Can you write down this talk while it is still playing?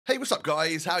Hey, what's up,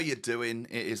 guys? How you doing?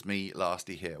 It is me,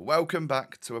 Lasty here. Welcome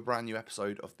back to a brand new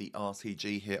episode of the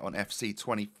RTG here on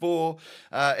FC24.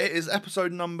 It is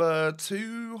episode number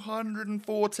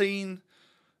 214,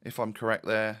 if I'm correct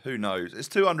there. Who knows? It's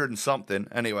 200 and something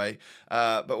anyway.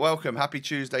 But welcome. Happy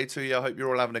Tuesday to you. I hope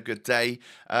you're all having a good day.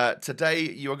 Today,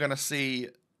 you're going to see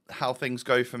how things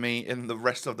go for me in the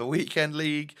rest of the weekend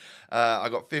league. I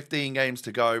got 15 games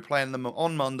to go, playing them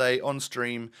on Monday on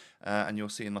stream, and you'll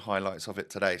see in the highlights of it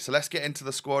today. So let's get into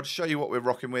the squad, show you what we're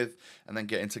rocking with, and then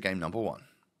get into game number one.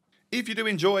 If you do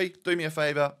enjoy, do me a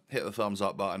favour, hit the thumbs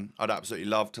up button. I'd absolutely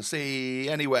love to see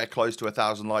anywhere close to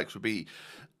 1,000 likes would be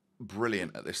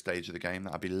brilliant at this stage of the game.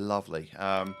 That'd be lovely.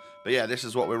 But yeah, this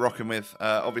is what we're rocking with.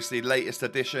 Obviously, latest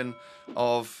edition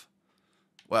of,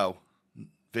 well,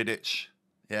 Vidic.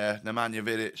 Yeah, Nemanja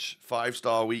Vidic,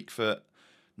 5-star weak foot,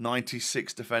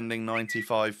 96 defending,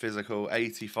 95 physical,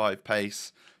 85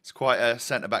 pace. It's quite a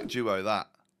centre-back duo, that.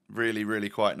 Really, really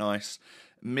quite nice.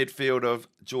 Midfield of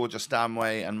Georgia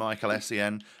Stanway and Michael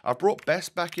Essien. I've brought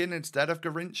Best back in instead of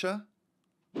Garincha,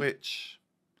 which,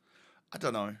 I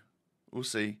don't know. We'll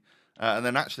see. And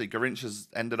then actually, Garincha's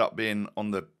ended up being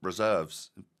on the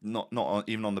reserves, not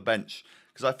even on the bench.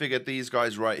 Because I figured these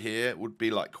guys right here would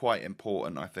be like quite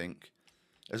important, I think.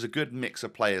 There's a good mix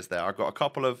of players there. I've got a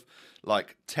couple of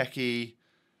like techie,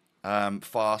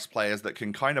 fast players that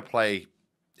can kind of play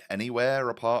anywhere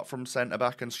apart from centre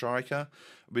back and striker.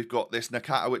 We've got this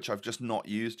Nakata, which I've just not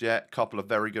used yet. Couple of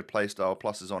very good playstyle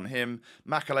pluses on him.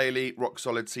 Makaleli, rock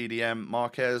solid CDM.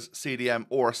 Marquez, CDM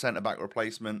or a centre back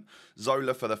replacement.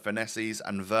 Zola for the finesses,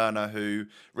 and Werner, who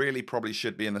really probably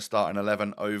should be in the starting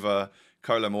 11 over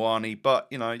Kolo Muani. But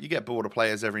you know, you get bored of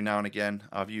players every now and again.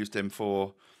 I've used him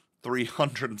for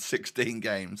 316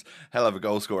 games. Hell of a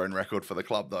goal scoring record for the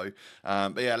club, though.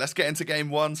 But yeah, let's get into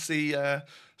game one. See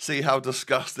how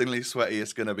disgustingly sweaty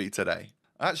it's going to be today.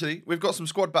 Actually, we've got some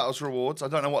squad battles rewards. I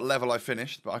don't know what level I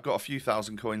finished, but I've got a few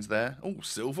thousand coins there. Oh,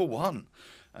 silver 1.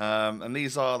 And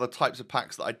these are the types of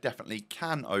packs that I definitely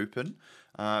can open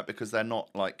because they're not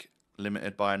like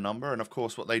limited by a number. And of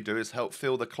course, what they do is help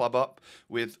fill the club up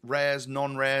with rares,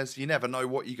 non-rares. You never know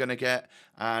what you're going to get.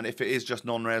 And if it is just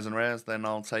non-rares and rares, then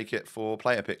I'll take it for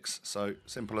player picks. So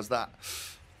simple as that.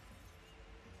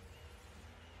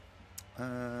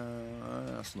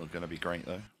 That's not going to be great,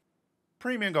 though.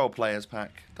 Premium Gold Players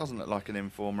Pack. Doesn't look like an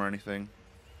inform or anything.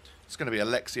 It's going to be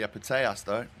Alexia Putellas,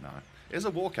 though. No. It is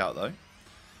a walkout, though.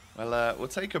 Well, we'll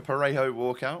take a Parejo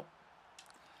walkout.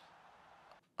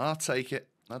 I'll take it.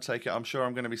 I'll take it. I'm sure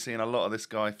I'm going to be seeing a lot of this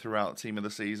guy throughout Team of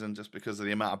the Season just because of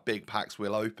the amount of big packs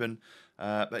we'll open.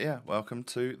 But yeah, welcome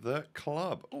to the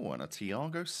club. Oh, and a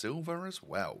Thiago Silva as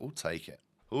well. We'll take it.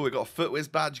 Oh, we got a Footwiz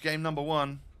badge, game number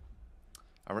 1.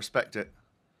 I respect it.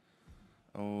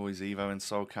 Oh, he's Evo and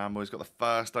Sol Campbell. He's got the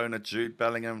first owner, Jude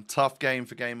Bellingham. Tough game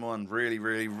for game 1. Really,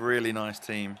 really, really nice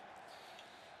team.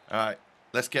 All right,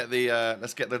 let's get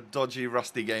the dodgy,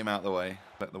 rusty game out of the way.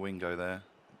 Let the wing go there.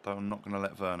 I'm not going to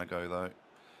let Werner go, though.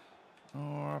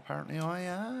 Or apparently I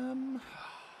am.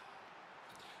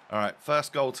 All right,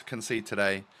 first goal to concede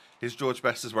today. His George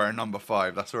Best is wearing number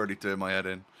 5. That's already doing my head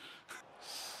in.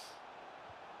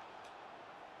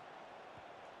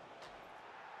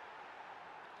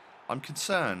 I'm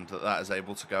concerned that that is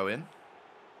able to go in.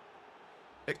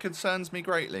 It concerns me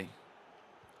greatly.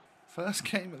 First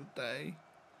game of the day.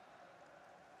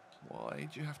 Why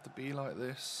do you have to be like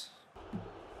this?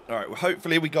 All right, well,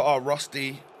 hopefully we got our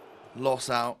rusty loss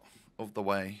out of the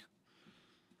way.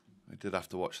 I did have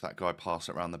to watch that guy pass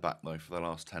it around the back, though, for the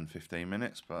last 10-15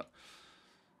 minutes. But,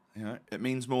 you know, it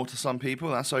means more to some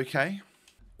people. That's okay.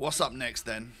 What's up next,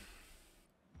 then?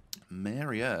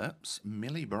 Mary Earps,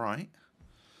 Millie Bright,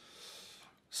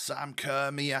 Sam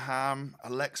Kerr, Mia Hamm,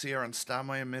 Alexia and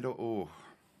Stanway in middle. Oh,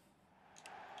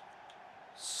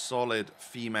 solid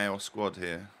female squad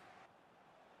here.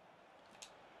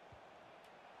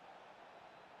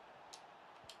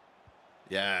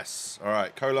 Yes. All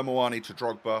right. Kolo Muani to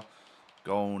Drogba.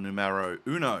 Goal numero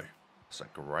 1. It's a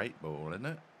great ball, isn't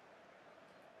it?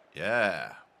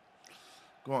 Yeah.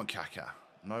 Go on, Kaka.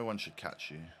 No one should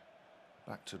catch you.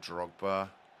 Back to Drogba.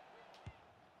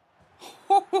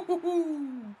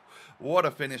 What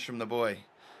a finish from the boy.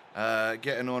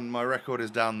 Getting on, my record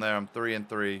is down there. I'm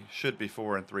 3-3. Should be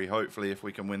 4-3, hopefully, if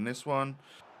we can win this one.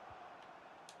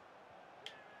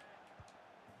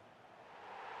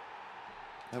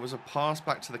 There was a pass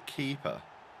back to the keeper.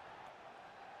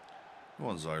 Go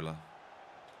on, Zola.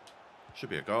 Should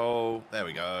be a goal. There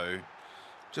we go.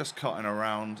 Just cutting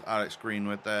around Alex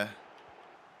Greenwood there.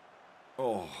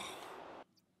 Oh.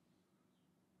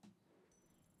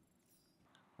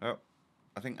 Oh,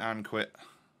 I think Anne quit.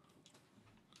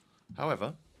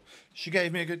 However, She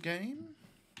gave me a good game.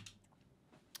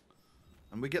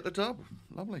 And we get the dub.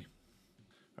 Lovely.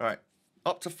 All right.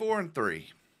 Up to 4 and 3.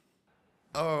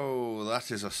 Oh,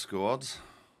 that is a squad.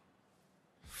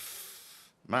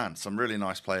 Man, some really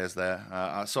nice players there.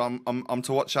 So I'm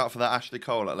to watch out for that Ashley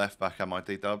Cole at left back, am I,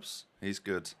 D-Dubs? He's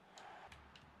good.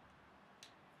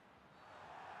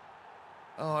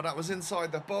 Oh, that was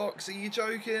inside the box. Are you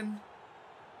joking?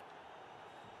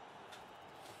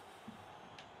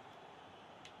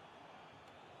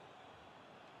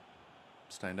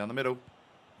 Staying down the middle.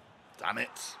 Damn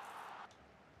it.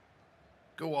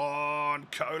 Go on,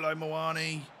 Kolo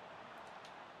Moani.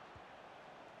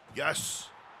 Yes.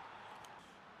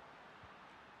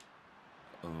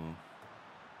 Oh.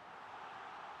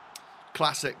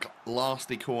 Classic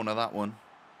lasty corner, that one.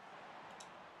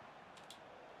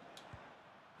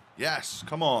 Yes,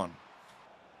 come on.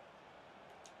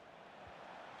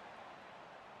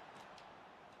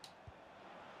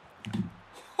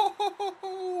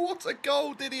 What a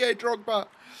goal, Didier Drogba.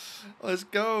 Let's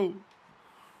go.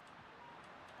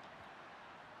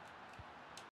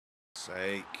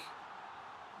 Sake.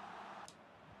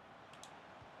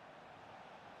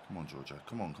 Come on, Georgia.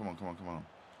 Come on, come on, come on, come on.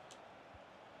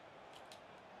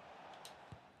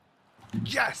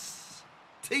 Yes!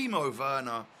 Timo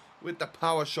Werner with the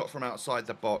power shot from outside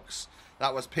the box.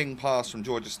 That was ping pass from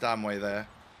Georgia Stanway there,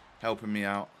 helping me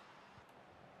out.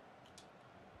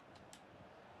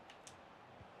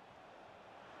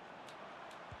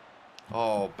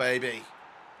 Oh, baby.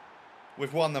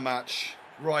 We've won the match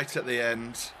right at the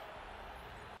end.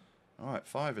 All right,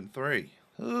 5 and 3.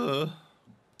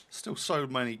 Still so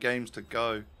many games to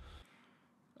go.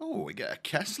 Oh, we get a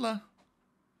Kessler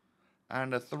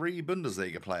and a 3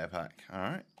 Bundesliga player pack. All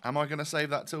right. Am I going to save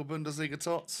that till Bundesliga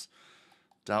Tots?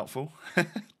 Doubtful.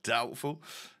 Doubtful.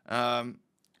 And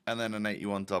then an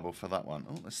 81 double for that one.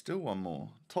 Oh, there's still one more.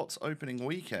 Tots opening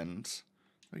weekend.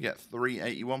 We get 3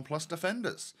 81 plus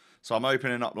defenders. So I'm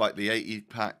opening up like the 80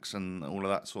 packs and all of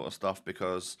that sort of stuff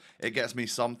because it gets me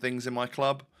some things in my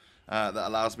club that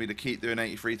allows me to keep doing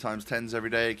 83 times 10s every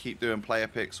day, keep doing player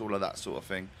picks, all of that sort of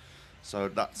thing. So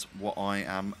that's what I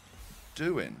am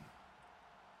doing.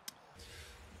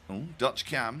 Oh, Dutch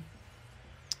Cam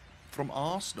from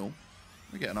Arsenal.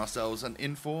 We're getting ourselves an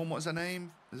inform. What's her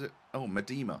name? Is it? Oh,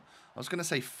 Medema. I was going to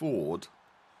say Ford,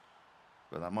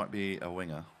 but that might be a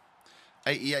winger.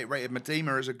 88 rated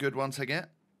Medema is a good one to get.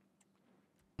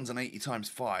 It's an 80 times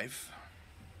 5.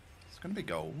 It's going to be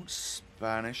gold.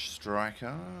 Spanish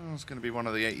striker. It's going to be one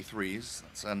of the 83s.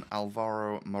 That's an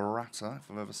Alvaro Morata,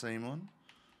 if I've ever seen one.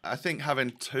 I think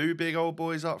having 2 big old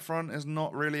boys up front is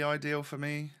not really ideal for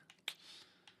me.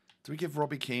 Do we give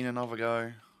Robbie Keane another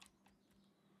go?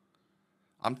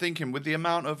 I'm thinking with the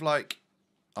amount of like,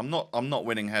 I'm not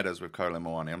winning headers with Kolo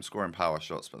Moani. I'm scoring power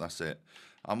shots, but that's it.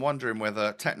 I'm wondering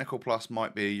whether technical plus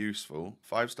might be useful.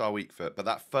 5-star weak foot, but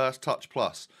that first touch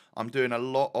plus, I'm doing a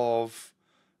lot of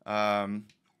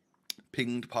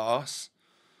pinged pass.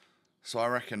 So I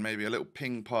reckon maybe a little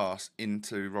ping pass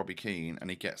into Robbie Keane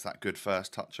and he gets that good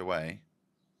first touch away.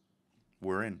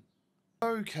 We're in.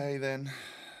 Okay then.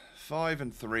 5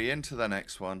 and 3 into the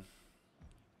next one.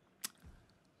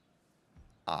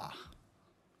 Ah.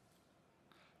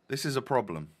 This is a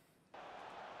problem.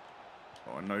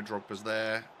 Oh, no Drogba's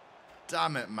there.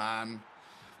 Damn it, man.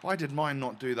 Why did mine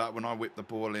not do that when I whipped the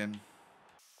ball in?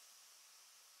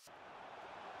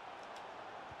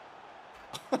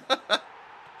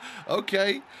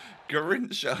 Okay.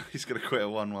 Garincha. He's going to quit a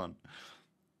 1-1.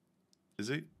 Is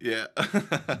he? Yeah.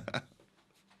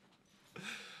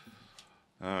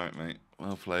 Alright, mate.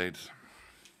 Well played.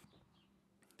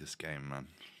 This game, man.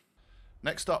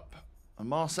 Next up, a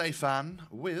Marseille fan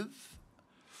with...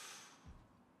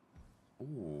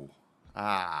 Ooh.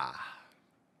 Ah.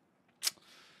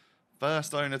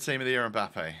 First owner team of the year,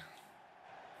 Mbappe.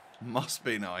 Must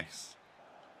be nice.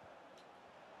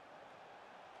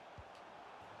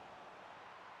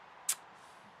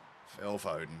 Phil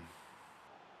Foden.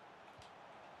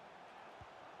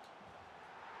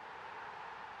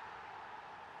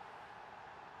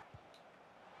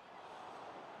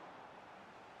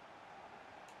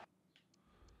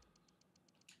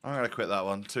 I'm going to quit that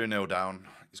one. 2-0 down.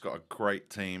 He's got a great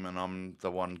team, and I'm the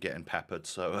one getting peppered,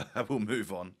 so we'll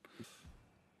move on.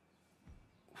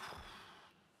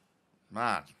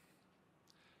 Man.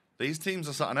 These teams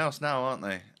are something else now, aren't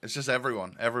they? It's just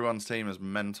everyone. Everyone's team is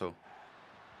mental.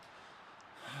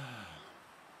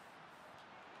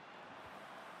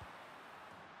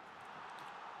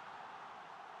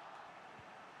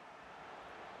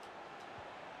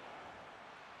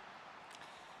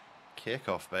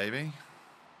 Kick-off, baby.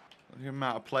 Look at the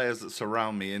amount of players that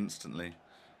surround me instantly.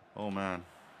 Oh, man.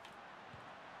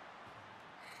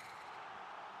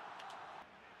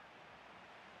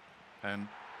 Pen.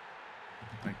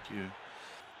 Thank you.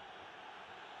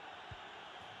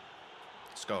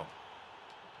 Let's go.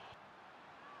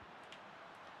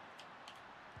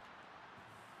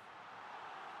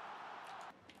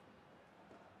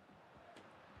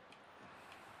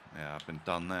 Yeah, I've been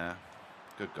done there.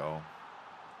 Good goal.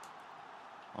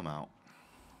 I'm out.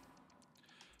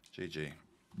 GG.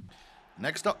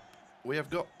 Next up, we have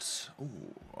got...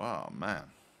 Ooh, oh, man.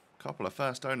 Couple of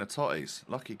first owner Totties.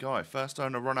 Lucky guy. First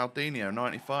owner Ronaldinho,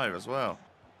 95 as well.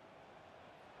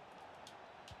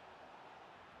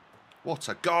 What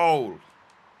a goal!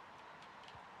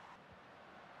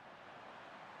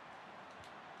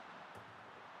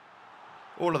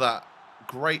 All of that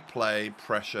great play,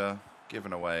 pressure,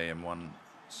 given away in one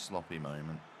sloppy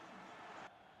moment.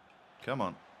 Come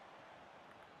on.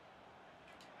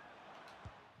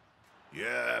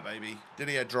 Yeah, baby.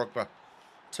 Didier Drogba.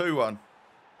 2-1.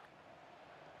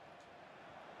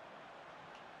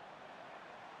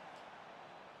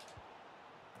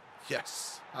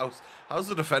 Yes. How's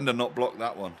the defender not blocked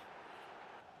that one?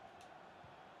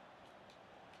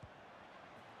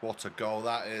 What a goal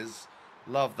that is.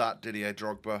 Love that, Didier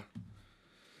Drogba.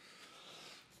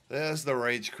 There's the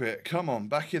rage quit. Come on,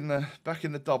 back in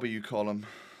the W column.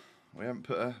 We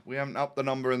haven't upped the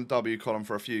number in the W column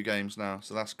for a few games now,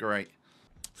 so that's great.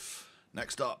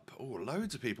 Next up, oh,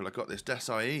 loads of people have got this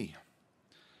Desai.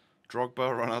 Drogba,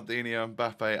 Ronaldinho,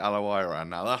 Mbappe, Alawaira.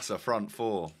 Now that's a front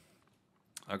four.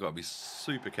 I've got to be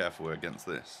super careful against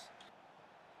this.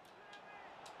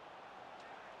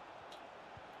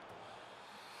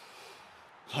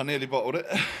 I nearly bottled it.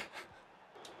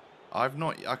 I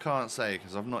can't say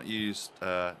because I've not used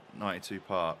 92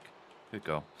 Park. Good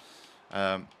goal.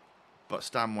 But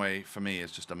Stanway for me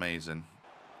is just amazing.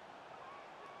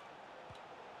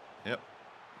 Yep.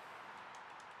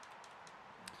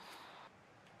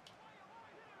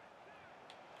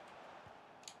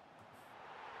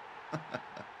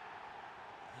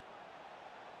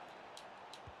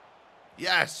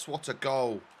 Yes, what a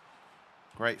goal.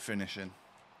 Great finishing.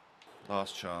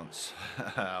 Last chance.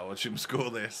 Watch him score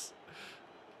this.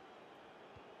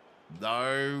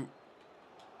 No.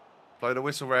 Blow the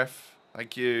whistle, ref.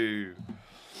 Thank you.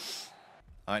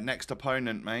 All right, next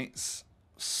opponent, mates.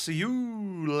 See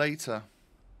you later.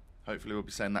 Hopefully we'll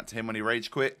be saying that to him when he rage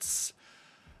quits.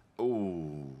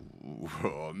 Ooh,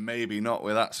 maybe not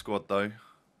with that squad, though.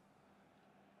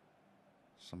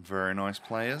 Some very nice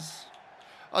players.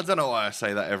 I don't know why I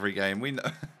say that every game. We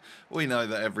know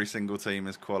that every single team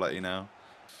is quality now.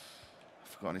 I've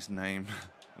forgotten his name,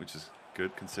 which is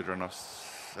good considering I've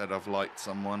said I've liked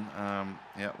someone.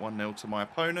 Yeah, 1-0 to my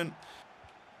opponent.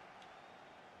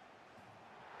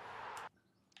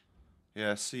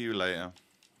 Yeah, see you later.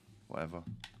 Whatever.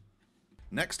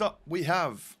 Next up, we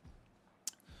have...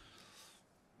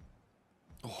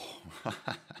 Oh.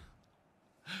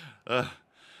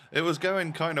 It was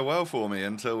going kind of well for me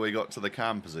until we got to the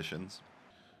cam positions.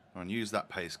 And use that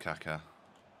pace, Kaka.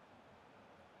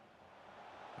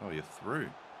 Oh, you're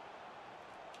through.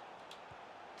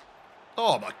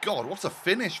 Oh my God, what a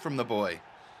finish from the boy.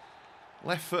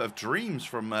 Left foot of dreams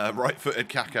from right-footed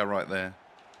Kaka right there.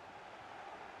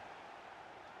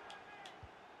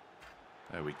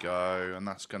 There we go. And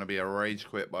that's going to be a rage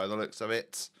quit by the looks of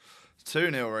it.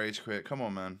 2-0 rage quit. Come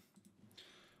on, man.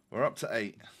 We're up to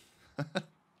 8.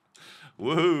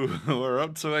 Woo! We're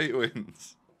up to 8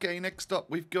 wins. Okay, next up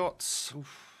we've got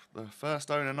the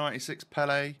first owner 96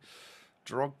 Pele,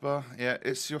 Drogba. Yeah,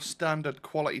 it's your standard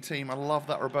quality team. I love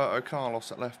that Roberto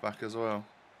Carlos at left back as well.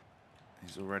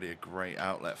 He's already a great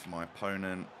outlet for my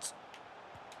opponent.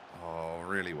 Oh,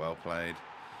 really well played.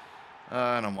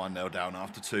 And I'm 1-0 down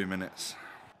after 2 minutes.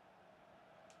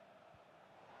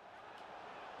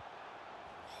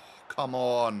 Oh, come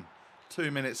on.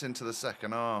 2 minutes into the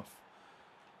second half.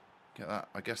 Get that?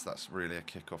 I guess that's really a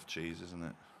kick-off cheese, isn't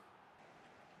it?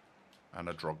 And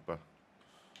a Drogba.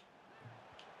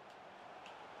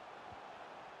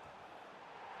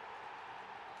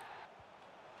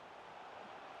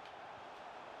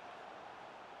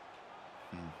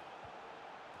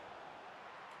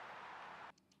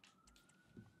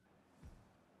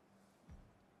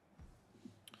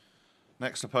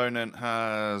 Next opponent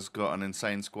has got an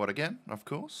insane squad again, of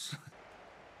course.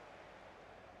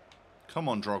 Come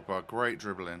on, Drogba. Great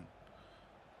dribbling.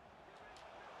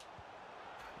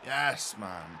 Yes,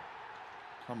 man.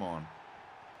 Come on.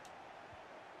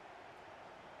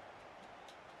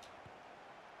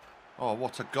 Oh,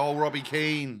 what a goal, Robbie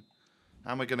Keane.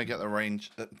 And we're going to get the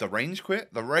range... The range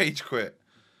quit? The rage quit.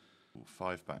 Ooh,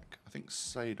 5 back. I think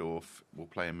Seedorf will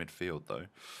play in midfield, though.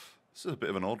 This is a bit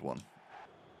of an odd one.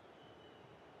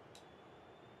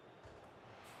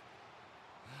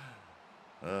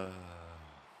 There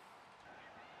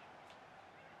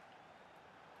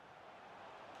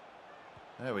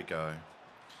we go.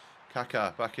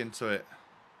 Kaka back into it.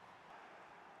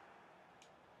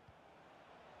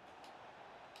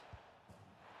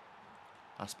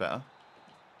 That's better.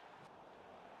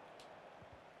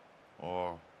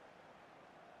 Or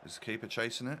is the keeper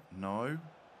chasing it? No.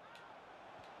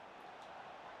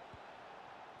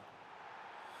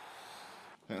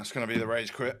 I think that's going to be the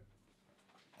rage quit.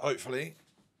 Hopefully.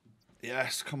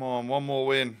 Yes, come on. One more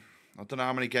win. I don't know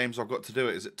how many games I've got to do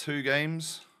it. Is it 2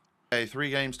 games? Okay, 3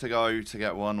 games to go to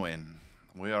get 1 win.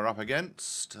 We are up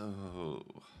against... Oh,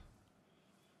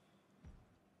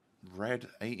 Red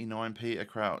 89 Peter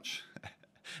Crouch.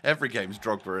 Every game's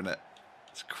Drogba in it.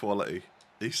 It's quality.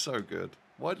 He's so good.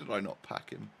 Why did I not pack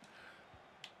him?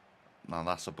 No,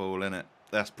 that's a ball, innit?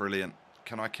 That's brilliant.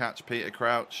 Can I catch Peter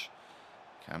Crouch?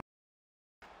 Can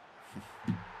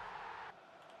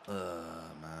I?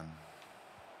 Man.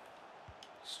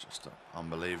 It's just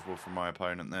unbelievable from my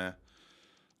opponent there.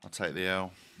 I'll take the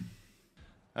L.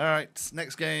 Alright,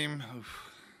 next game.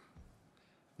 Oof.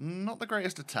 Not the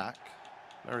greatest attack.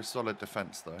 Very solid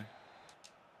defence, though.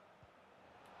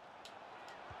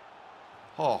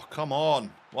 Oh, come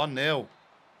on. 1-0.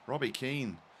 Robbie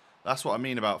Keane. That's what I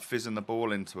mean about fizzing the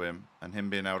ball into him and him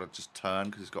being able to just turn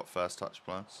because he's got first touch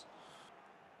plus.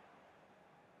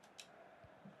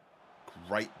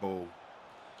 Great ball.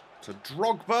 To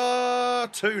Drogba.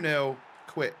 2-0.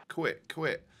 Quit, quit,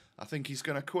 quit. I think he's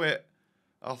going to quit.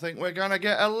 I think we're going to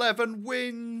get 11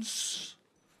 wins.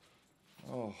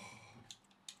 Oh.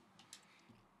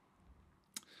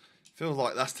 Feels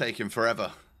like that's taking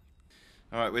forever.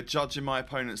 Alright, we're judging my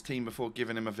opponent's team before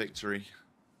giving him a victory.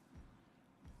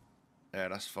 Yeah,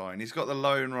 that's fine. He's got the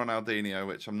lone Ronaldinho,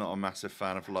 which I'm not a massive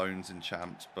fan of loans in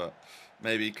champs, but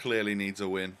maybe he clearly needs a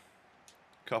win.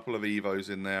 Couple of Evos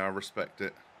in there, I respect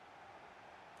it.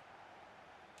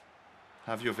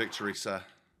 Have your victory, sir.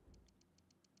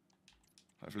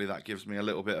 Hopefully that gives me a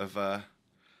little bit of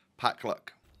pack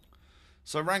luck.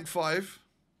 So rank 5,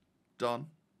 done.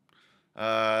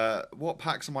 What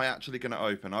packs am I actually going to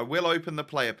open? I will open the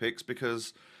player picks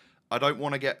because I don't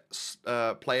want to get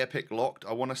player pick locked.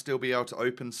 I want to still be able to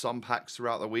open some packs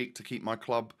throughout the week to keep my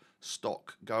club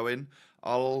stock going.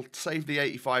 I'll save the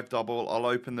 85 double. I'll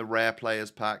open the rare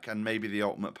players pack and maybe the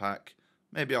ultimate pack.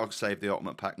 Maybe I'll save the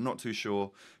ultimate pack. Not too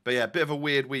sure. But yeah, a bit of a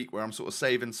weird week where I'm sort of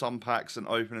saving some packs and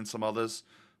opening some others.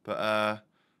 But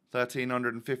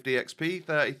 1,350 XP,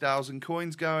 30,000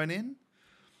 coins going in.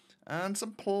 And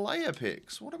some player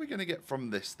picks. What are we going to get from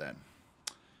this then?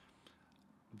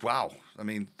 Wow. I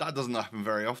mean, that doesn't happen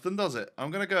very often, does it?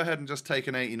 I'm going to go ahead and just take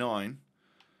an 89.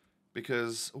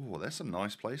 Because, oh, there's some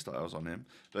nice playstyles on him.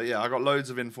 But yeah, I got loads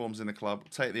of informs in the club.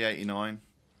 Take the 89.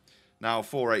 Now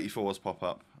 4 84s pop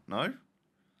up. No?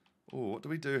 Oh, what do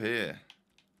we do here?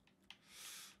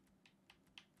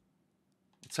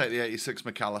 Take the 86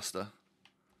 McAllister.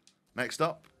 Next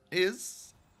up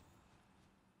is...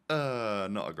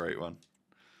 not a great one.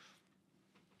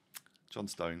 John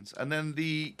Stones. And then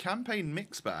the campaign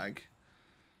mix bag.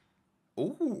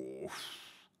 Ooh.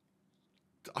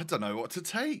 I don't know what to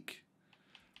take.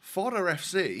 Fodder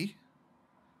FC.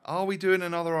 Are we doing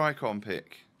another icon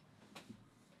pick?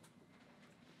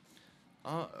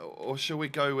 Or shall we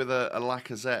go with a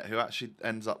Lacazette who actually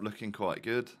ends up looking quite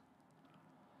good?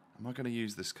 Am I going to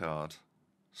use this card?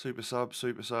 Super sub,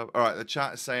 super sub. Alright, the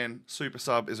chat is saying super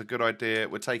sub is a good idea.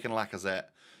 We're taking Lacazette.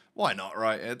 Why not,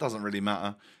 right? It doesn't really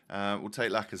matter. We'll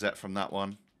take Lacazette from that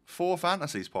one. 4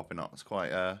 fantasies popping up. It's quite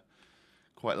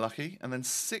lucky. And then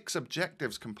 6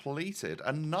 objectives completed.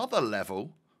 Another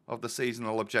level of the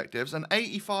seasonal objectives. And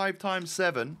 85 times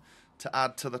 7 to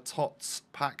add to the Tots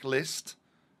pack list.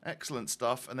 Excellent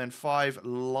stuff. And then 5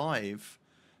 live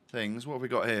things. What have we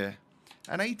got here?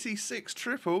 An 86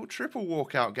 triple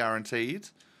walkout guaranteed.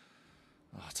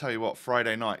 Oh, I'll tell you what,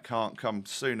 Friday night can't come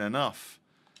soon enough.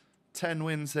 10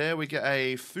 wins here. We get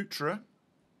a Futra.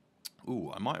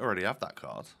 Ooh, I might already have that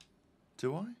card.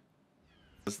 Do I?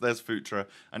 There's Futra.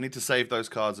 I need to save those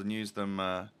cards and use them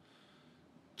for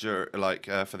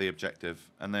the objective.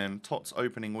 And then Tots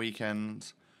opening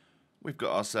weekend. We've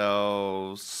got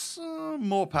ourselves some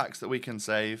more packs that we can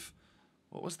save.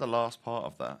 What was the last part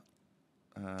of that?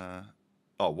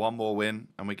 One more win,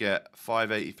 and we get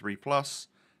 583 plus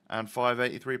and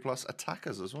 583 plus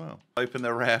attackers as well. Open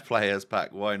the rare players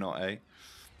pack, why not, eh?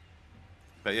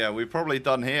 But yeah, we've probably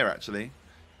done here actually.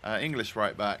 English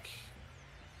right back.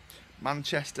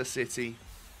 Manchester City.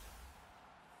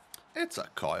 It's a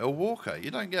Kyle Walker.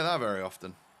 You don't get that very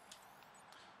often.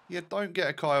 You don't get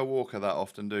a Kyle Walker that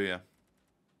often, do you?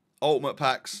 Ultimate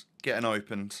packs getting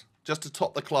opened. Just to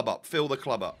top the club up. Fill the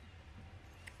club up.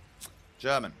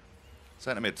 German.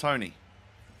 Centre mid. Tony.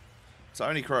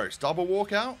 Tony Kroos. Double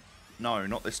walkout? No,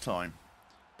 not this time.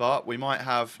 But we might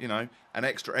have, you know, an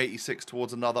extra 86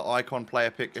 towards another icon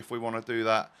player pick if we want to do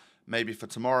that. Maybe for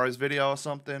tomorrow's video or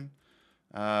something.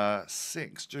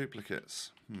 6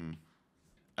 duplicates.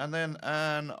 And then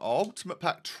an ultimate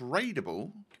pack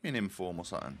tradable. Give me an inform or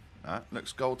something. That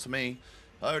looks gold to me.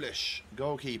 Polish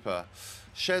goalkeeper.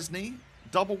 Szczesny.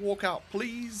 Double walkout,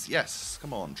 please. Yes,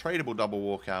 come on. Tradable double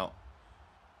walkout.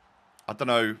 I don't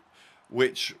know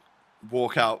which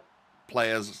walkout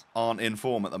players aren't in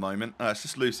form at the moment. It's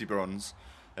just Lucy Bronze.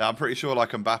 Yeah, I'm pretty sure like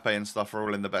Mbappe and stuff are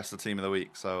all in the best of team of the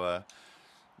week. So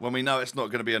when we know it's not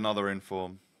going to be another in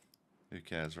form, who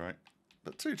cares, right?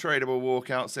 But 2 tradable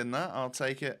walkouts in that. I'll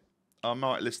take it. I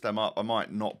might list them up. I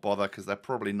might not bother because they're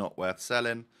probably not worth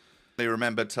selling. I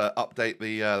remembered to update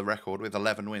the record with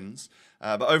 11 wins.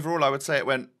 But overall, I would say it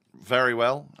went very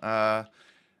well.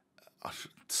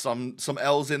 Some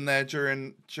L's in there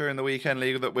during the weekend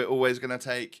league that we're always going to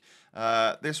take.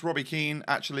 This Robbie Keane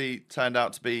actually turned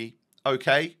out to be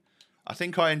okay. I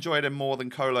think I enjoyed him more than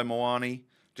Kolo Muani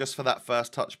just for that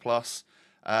first touch plus.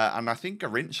 And I think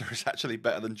Garincha is actually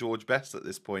better than George Best at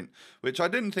this point, which I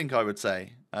didn't think I would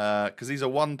say, because he's a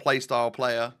one play style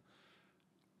player.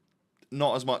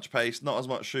 Not as much pace, not as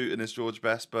much shooting as George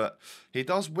Best, but he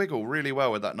does wiggle really well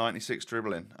with that 96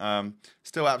 dribbling.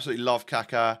 Still absolutely love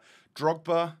Kaká.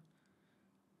 Drogba,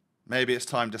 maybe it's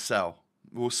time to sell.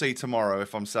 We'll see tomorrow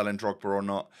if I'm selling Drogba or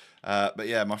not. But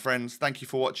yeah, my friends, thank you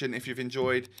for watching. If you've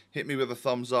enjoyed, hit me with a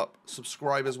thumbs up.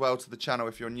 Subscribe as well to the channel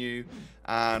if you're new.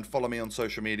 And follow me on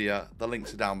social media. The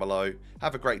links are down below.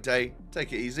 Have a great day.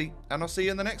 Take it easy. And I'll see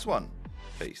you in the next one.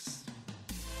 Peace.